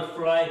 Be not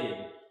affrighted.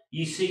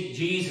 Ye seek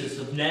Jesus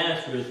of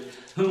Nazareth,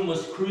 whom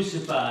was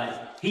crucified.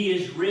 He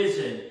is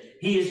risen.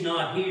 He is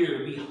not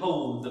here.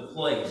 Behold the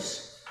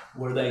place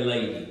where they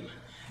laid him.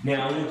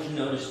 Now I want you to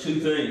notice two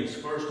things.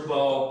 First of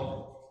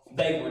all,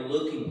 they were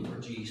looking for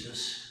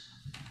Jesus.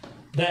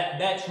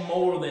 That's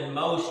more than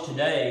most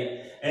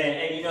today.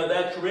 And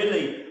that's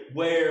really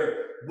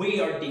where we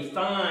are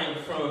defined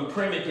from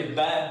primitive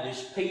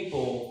Baptist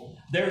people.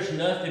 There's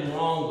nothing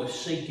wrong with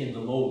seeking the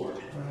Lord.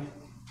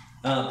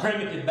 Right.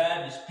 Primitive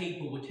Baptist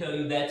people would tell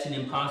you that's an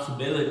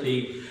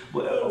impossibility.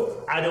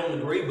 Well, I don't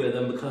agree with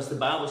them because the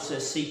Bible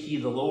says, seek ye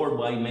the Lord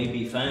while he may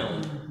be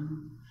found.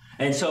 Mm-hmm.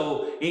 And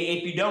so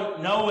if you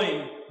don't know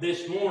him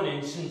this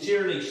morning,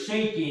 sincerely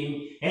seek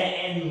him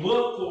and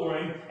look for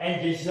him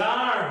and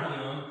desire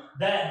him,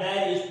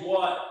 that is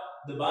what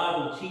the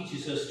Bible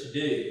teaches us to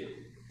do.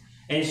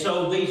 And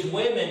so these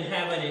women,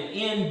 having an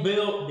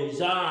inbuilt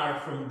desire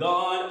from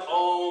God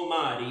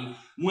Almighty,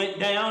 went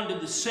down to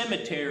the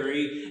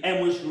cemetery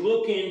and was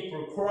looking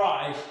for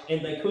Christ,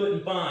 and they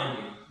couldn't find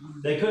him.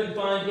 They couldn't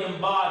find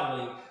him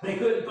bodily. They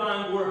couldn't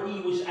find where he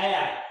was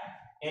at.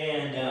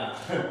 And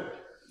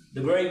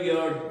the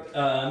graveyard,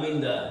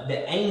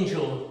 the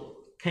angel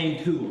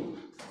came to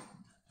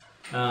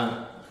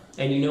him.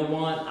 And you know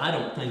what? I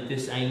don't think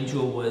this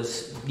angel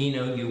was,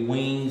 your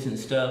wings and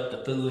stuff,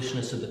 the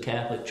foolishness of the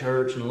Catholic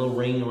Church and a little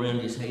ring around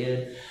his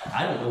head.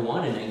 I don't know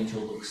what an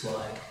angel looks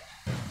like,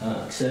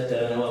 except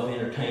that I know I've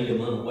entertained him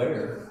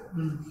unaware.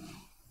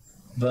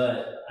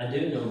 But I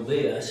do know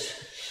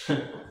this.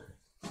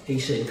 He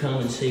said, come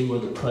and see where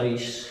the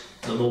place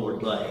the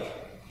Lord lay.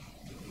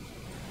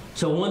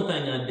 So one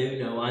thing I do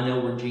know, I know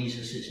where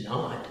Jesus is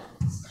not.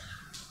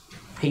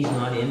 He's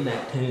not in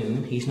that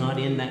tomb. He's not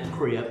in that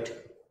crypt.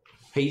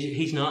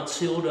 He's not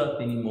sealed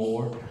up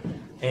anymore,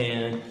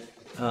 and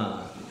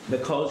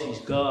because he's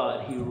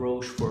God, he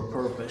arose for a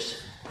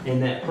purpose, and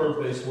that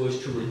purpose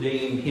was to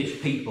redeem his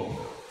people.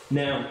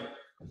 Now,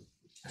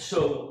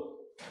 so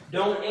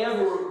don't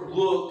ever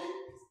look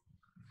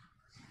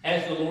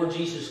at the Lord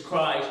Jesus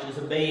Christ as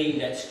a being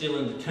that's still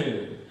in the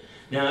tomb.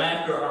 Now,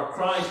 after our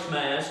Christ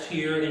Mass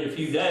here in a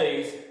few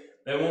days,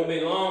 there won't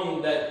be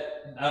long that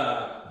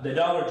the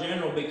Dollar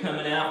General will be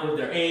coming out with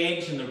their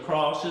eggs and their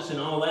crosses and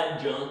all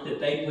that junk that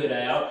they put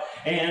out,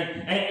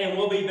 and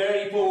we'll be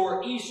ready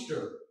for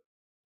Easter.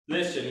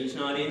 Listen, he's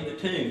not in the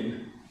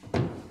tomb.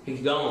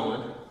 He's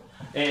gone.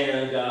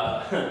 And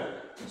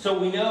so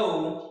we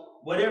know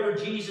whatever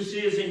Jesus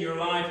is in your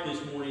life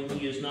this morning,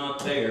 he is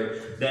not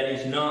there. That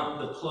is not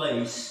the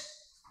place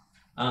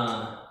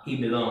he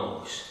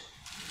belongs.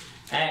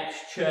 Acts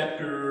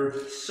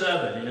chapter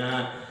 7,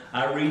 and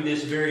I read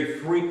this very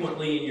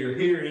frequently in your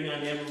hearing.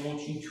 I never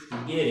want you to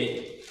forget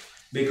it,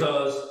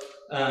 because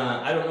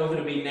I don't know if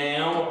it'll be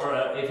now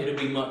or if it'll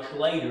be much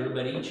later,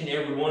 but each and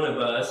every one of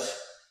us,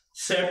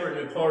 separate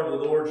and apart of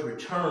the Lord's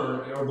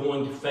return, are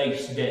going to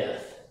face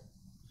death.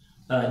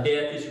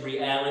 Death is a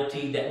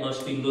reality that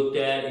must be looked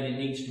at, and it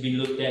needs to be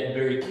looked at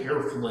very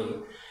carefully.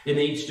 It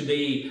needs to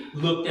be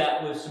looked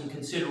at with some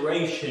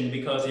consideration,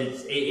 because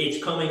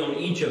it's coming on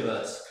each of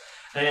us.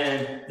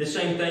 And the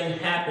same thing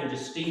happened to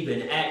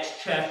Stephen. Acts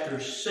chapter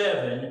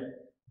 7,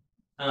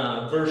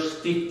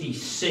 verse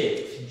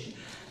 56.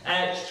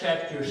 Acts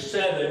chapter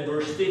 7,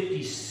 verse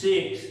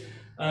 56.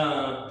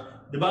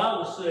 The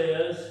Bible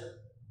says,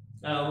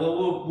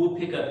 we'll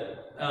pick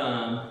up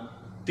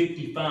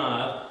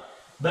 55,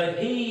 but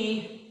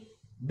he,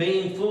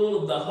 being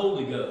full of the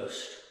Holy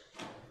Ghost.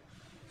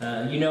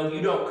 You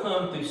don't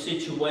come through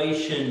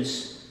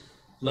situations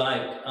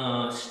like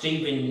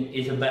Stephen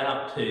is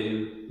about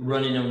to,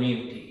 running on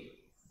empty.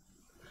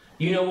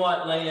 You know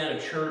what laying out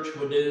of church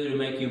will do to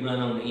make you run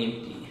on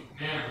empty?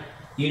 Yeah.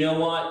 You know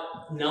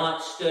what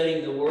not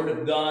studying the Word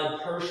of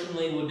God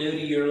personally will do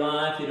to your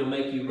life? It'll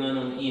make you run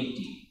on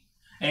empty.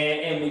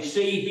 And we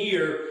see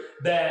here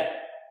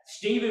that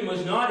Stephen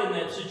was not in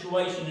that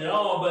situation at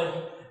all,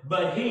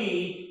 but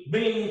he,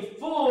 being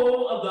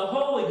full of the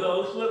Holy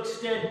Ghost, looked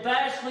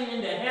steadfastly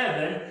into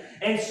heaven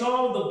and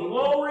saw the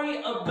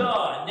glory of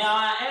God. Now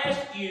I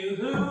ask you,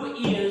 who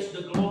is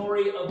the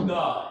glory of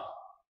God?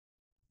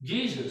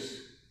 Jesus.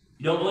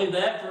 You don't believe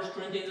that? 1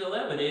 Corinthians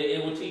 11.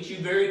 It will teach you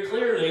very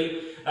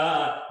clearly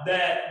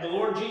that the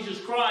Lord Jesus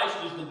Christ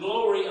is the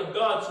glory of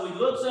God. So he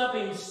looks up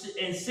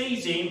and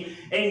sees him,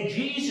 and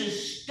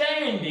Jesus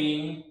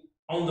standing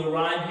on the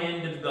right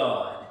hand of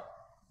God,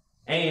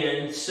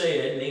 and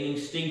said, meaning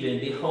Stephen,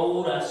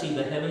 behold, I see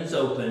the heavens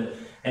open,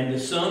 and the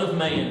Son of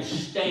Man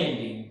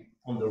standing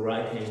on the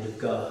right hand of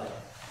God.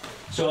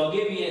 So I'll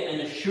give you an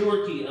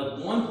assurity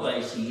of one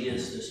place he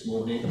is this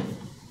morning,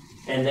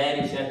 and that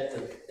is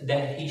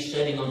that he's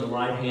sitting on the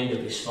right hand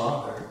of his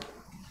Father.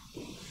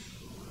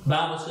 The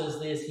Bible says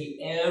this,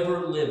 he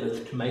ever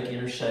liveth to make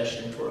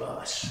intercession for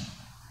us.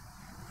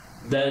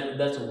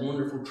 That's a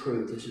wonderful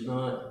truth, is it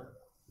not?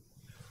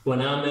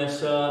 When I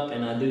mess up,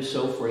 and I do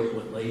so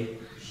frequently,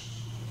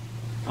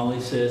 all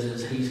he says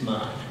is, he's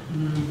mine.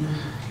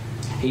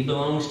 Mm-hmm. He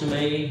belongs to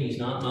me. He's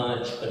not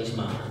much, but he's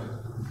mine.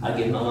 I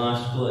give my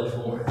life's blood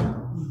for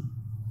him.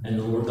 And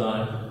the Lord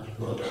God,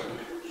 well done.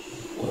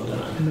 Well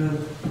done. Amen.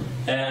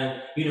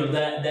 And,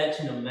 that's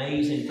an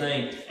amazing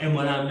thing. And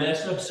when I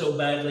mess up so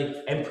badly,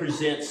 and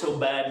present so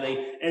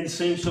badly, and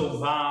seem so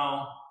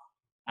vile,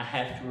 I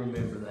have to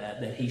remember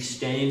that he's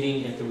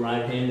standing at the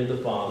right hand of the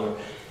Father.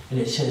 And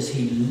it says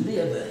he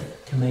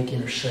liveth to make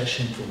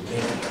intercession for me.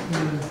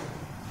 Mm-hmm.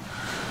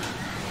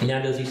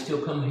 Now, does he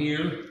still come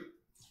here?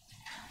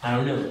 I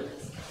don't know.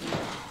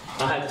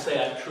 I have to say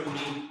I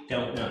truly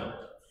don't know.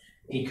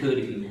 He could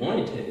if he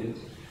wanted to,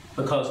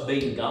 because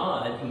being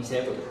God, he's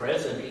ever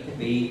present. He can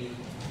be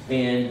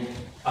in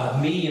a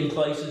million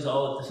places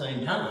all at the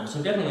same time.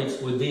 So definitely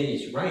it's within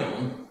his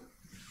realm.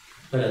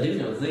 But I do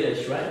know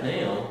this right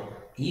now,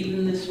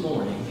 even this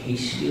morning,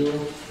 he's still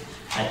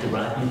at the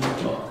right hand of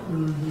the Father.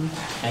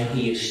 Mm-hmm. And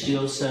he is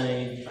still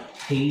saying,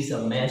 he's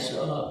a mess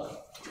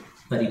up,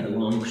 but he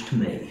belongs to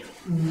me.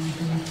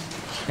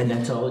 Mm-hmm. And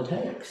that's all it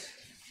takes.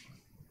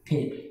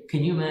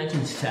 Can you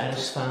imagine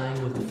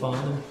satisfying with the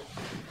Father?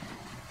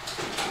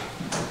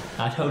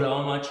 I told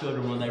all my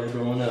children when they were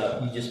growing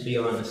up, you just be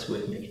honest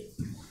with me.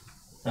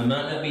 I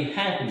might not be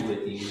happy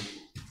with you,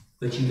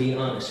 but you be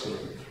honest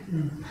with me.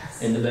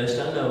 Mm-hmm. And the best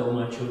I know,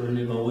 my children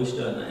have always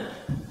done that.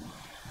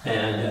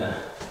 And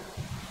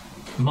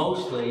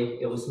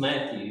mostly it was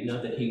Matthew,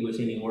 not that he was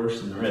any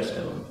worse than the rest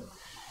of them.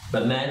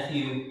 But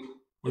Matthew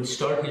would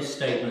start his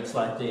statements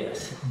like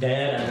this.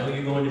 Dad, I know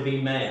you're going to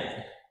be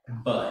mad,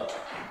 but...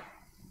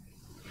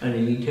 And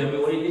then he'd tell me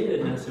what he did.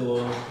 And I said,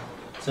 well,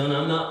 son,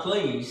 I'm not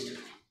pleased,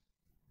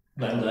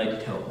 but I'm glad you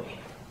told me.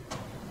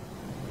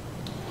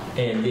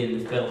 And then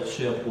the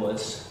fellowship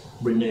was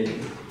renewed.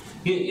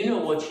 You know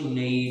what you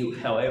need,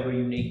 however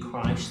you need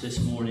Christ this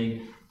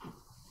morning,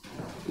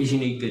 is you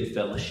need good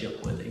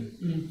fellowship with him.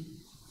 Mm.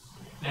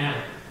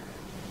 Yeah.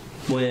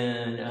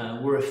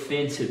 When we're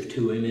offensive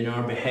to him and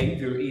our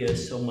behavior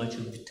is so much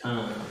of the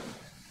time,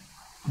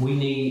 we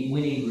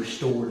need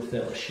restored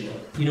fellowship.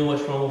 You know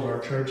what's wrong with our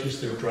churches?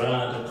 They're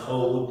dry, they're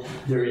cold,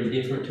 they're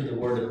indifferent to the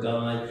Word of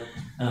God.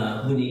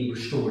 We need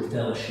restored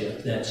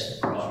fellowship. That's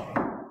the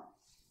problem.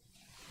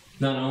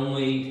 Not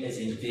only as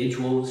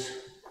individuals,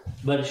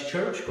 but as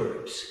church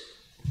groups.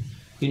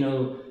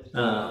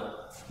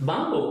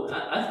 Bible,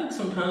 I think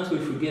sometimes we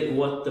forget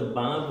what the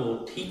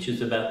Bible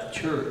teaches about the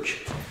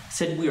church. It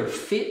said we are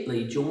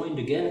fitly joined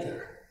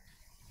together.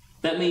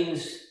 That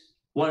means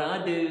what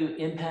I do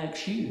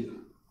impacts you.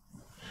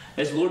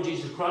 As the Lord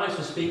Jesus Christ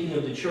was speaking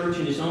of the church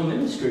in his own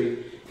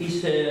ministry, he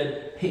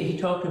said, he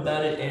talked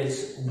about it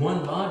as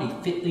one body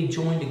fitly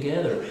joined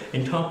together,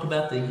 and talked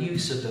about the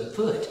use of the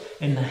foot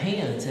and the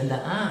hands and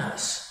the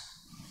eyes.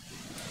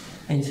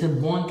 And he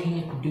said one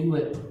can't do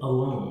it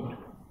alone.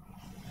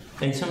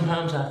 And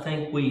sometimes I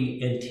think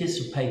we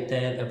anticipate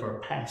that of our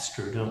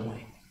pastor, don't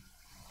we?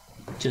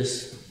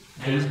 Just,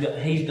 he's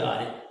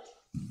got it.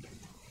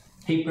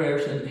 He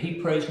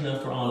prays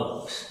enough for all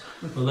of us.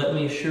 But let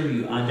me assure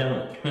you, I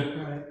don't.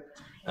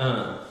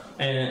 Right.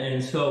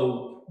 And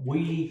so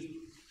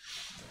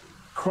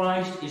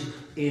Christ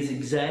is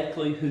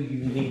exactly who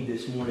you need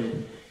this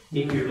morning.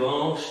 If you're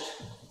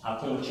lost, I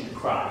point you to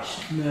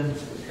Christ. Amen.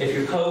 If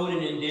you're cold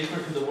and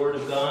indifferent to the Word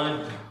of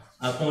God,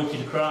 I point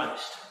you to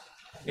Christ.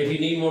 If you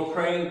need more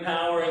praying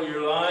power in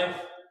your life,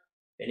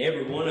 and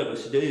every one of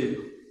us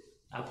do,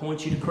 I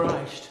point you to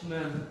Christ.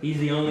 Amen. He's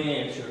the only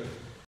answer.